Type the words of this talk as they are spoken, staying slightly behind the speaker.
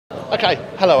Okay,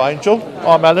 hello Angel.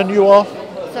 I'm Alan, you are?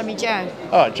 Sammy Joe.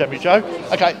 Alright, Sammy Joe.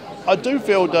 Okay, I do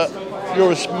feel that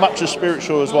you're as much as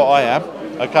spiritual as what I am,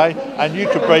 okay? And you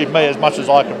can read me as much as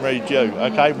I can read you,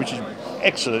 okay? Which is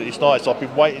excellent, it's nice. I've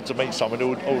been waiting to meet someone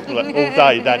all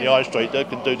day down the high street that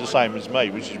can do the same as me,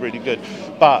 which is really good.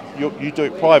 But you do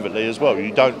it privately as well.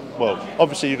 You don't, well,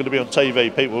 obviously you're going to be on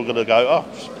TV, people are going to go,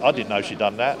 oh, I didn't know she'd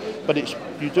done that. But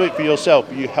you do it for yourself,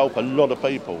 but you help a lot of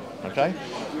people, okay?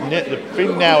 And the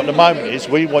thing now at the moment is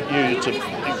we want you to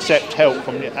accept help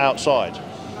from the outside,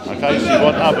 okay? So you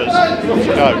want others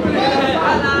to go,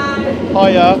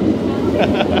 hiya.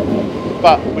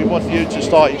 But we want you to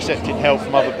start accepting help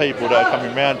from other people that are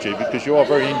coming around you because you are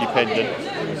very independent,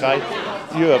 okay?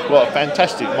 You have got a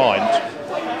fantastic mind,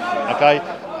 okay?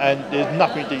 And there's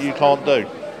nothing that you can't do,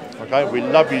 okay? We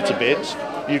love you to bits.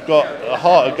 You've got a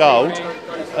heart of gold,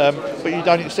 but you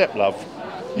don't accept love.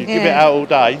 You give it out all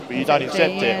day, but you don't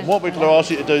accept it. And what we're going to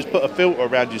ask you to do is put a filter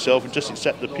around yourself and just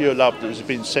accept the pure love that has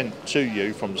been sent to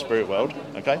you from the spirit world,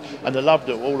 okay? And the love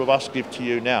that all of us give to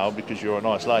you now because you're a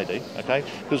nice lady, okay?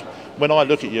 Because when I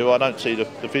look at you, I don't see the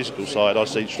physical side, I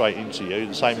see straight into you,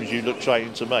 the same as you look straight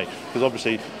into me. Because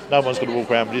obviously, no one's going to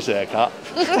walk around with this haircut.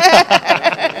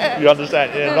 You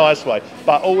understand, in a nice way.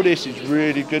 But all this is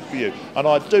really good for you. And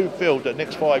I do feel that the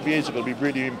next 5 years are going to be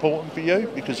really important for you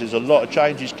because there's a lot of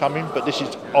changes coming, but this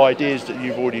is ideas that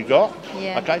you've already got.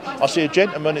 Yeah. Okay. I see a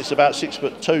gentleman, it's about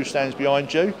 6'2", stands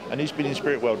behind you, and he's been in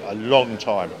spirit world a long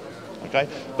time. Okay,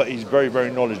 but he's very, very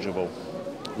knowledgeable,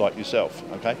 like yourself.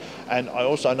 Okay, and I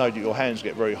also know that your hands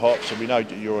get very hot, so we know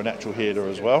that you're a natural healer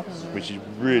as well, which is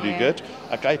really good.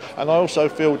 Okay, and I also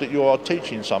feel that you are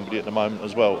teaching somebody at the moment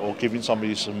as well, or giving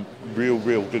somebody some real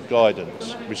good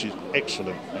guidance, which is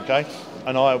excellent. Okay.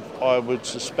 And I would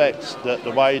suspect that the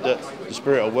way that the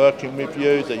spirit are working with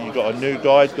you, that you've got a new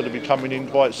guide going to be coming in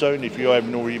quite soon if you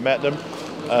haven't already met them.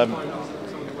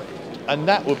 And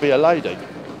that would be a lady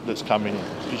that's coming in.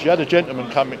 Because you had a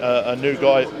gentleman come, a new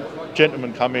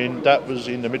gentleman come in, that was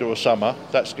in the middle of summer,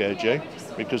 that scared you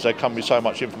because they come with so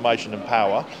much information and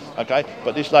power, okay?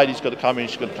 But this lady's got to come in,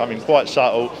 she's got to come in quite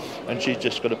subtle and she's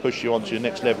just got to push you onto your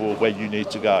next level of where you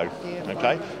need to go,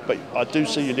 okay? But I do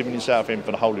see you living in Southend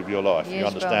for the whole of your life, you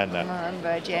understand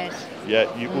that? Yes.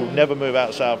 Yeah, you will never move out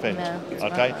of Southend,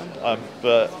 okay?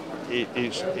 But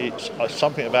it's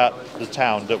something about the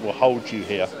town that will hold you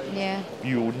here. Yeah.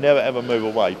 You will never ever move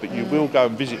away, but you will go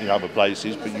and visit in other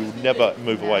places, but you will never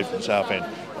move away from Southend.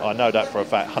 I know that for a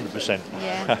fact, 100%.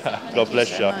 Yeah. God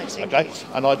bless you. Okay,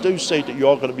 and I do see that you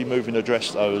are going to be moving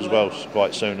address though as well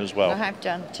quite soon as well. I have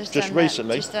done. Just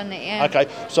recently. Just done it. Yeah. Okay,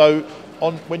 so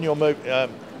when you're moving,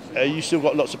 you still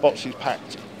got lots of boxes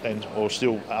packed then, or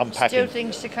still unpacking? Still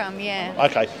things to come, yeah.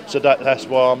 Okay, so that's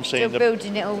why I'm seeing still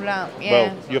building it all up, yeah.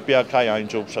 Well, you'll be okay,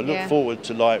 Angel. So look forward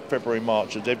to like February,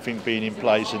 March, as everything being in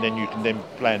place, and then you can then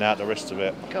plan out the rest of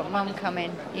it. Got Mum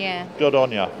coming, yeah. Good on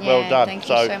you. Yeah, well done. Thank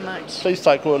you so much. Please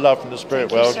take all the love from the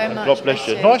spirit world, and God bless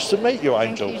you. Too. Nice to meet you,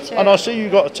 Angel. Thank you too. And I see you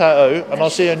got a tattoo, and I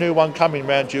see a new one coming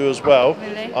round you as well.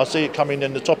 Really? I see it coming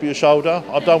in the top of your shoulder.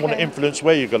 I don't want to influence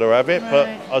where you're going to have it, but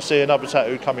I see another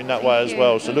tattoo coming that way as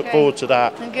well. So look forward to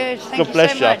that. Good. Thank God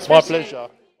bless you. so much. My pleasure.